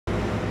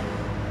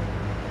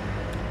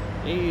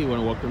Hey, I want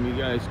to welcome you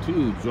guys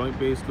to Joint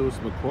Base Lewis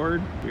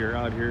McChord. We're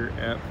out here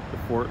at the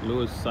Fort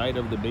Lewis side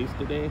of the base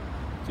today.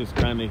 Just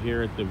kind of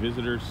here at the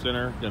visitor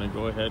center. Gonna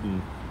go ahead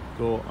and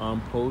go on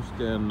post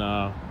and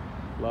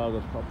log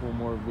a couple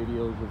more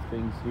videos of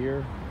things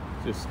here.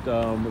 Just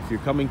if you're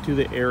coming to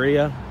the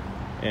area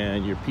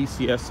and you're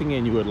PCSing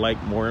and you would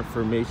like more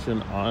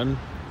information on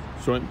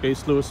Joint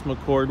Base Lewis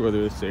McChord,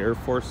 whether it's the Air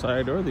Force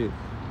side or the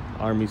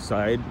Army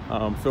side,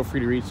 feel free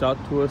to reach out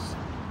to us.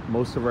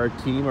 Most of our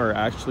team are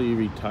actually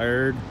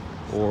retired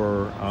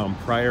or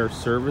prior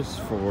service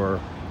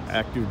for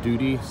active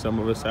duty. Some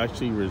of us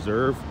actually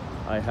reserve.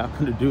 I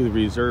happen to do the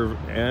reserve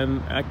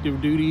and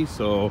active duty,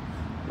 so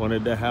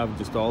wanted to have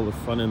just all the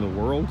fun in the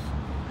world.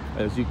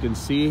 As you can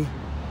see,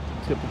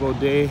 typical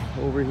day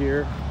over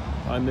here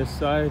on this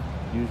side.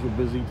 Usual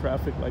busy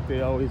traffic like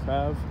they always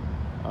have.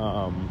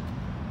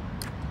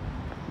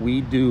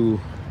 We do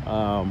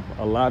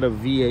a lot of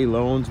VA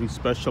loans. We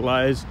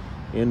specialize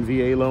in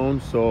VA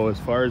loans. So as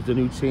far as the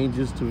new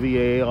changes to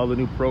VA, all the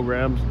new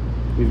programs,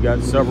 we've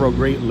got several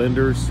great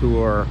lenders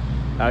who are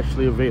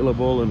actually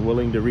available and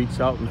willing to reach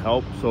out and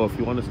help. So if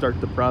you want to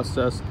start the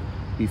process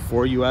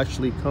before you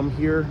actually come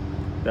here,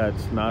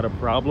 that's not a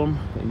problem.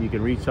 And you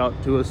can reach out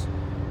to us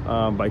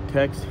by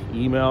text,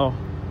 email,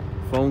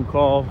 phone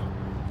call,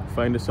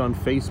 find us on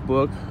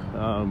Facebook.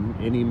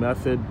 Any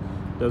method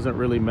doesn't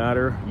really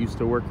matter. Used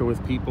to working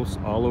with people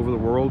all over the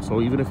world. So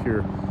even if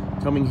you're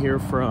coming here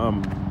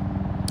from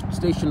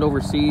stationed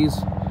overseas,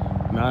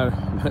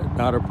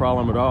 not a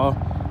problem at all.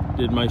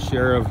 Did my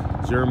share of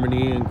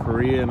Germany and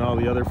Korea and all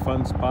the other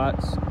fun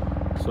spots.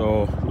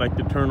 So I'd like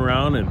to turn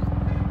around and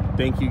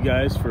thank you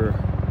guys for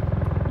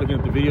looking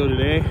at the video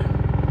today.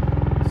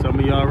 Some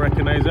of y'all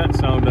recognize that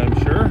sound, I'm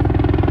sure.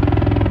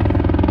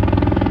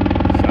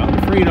 Sound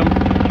of freedom.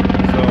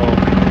 So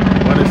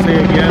I want to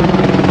say again,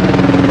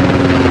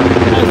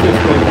 as this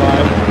goes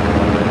by,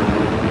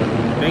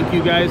 thank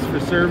you guys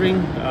for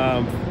serving.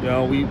 You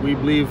know, we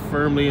believe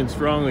firmly and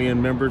strongly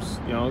in members,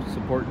 you know,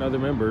 supporting other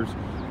members.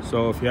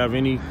 So if you have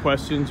any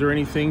questions or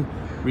anything,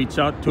 reach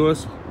out to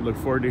us. Look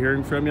forward to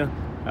hearing from you.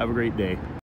 Have a great day.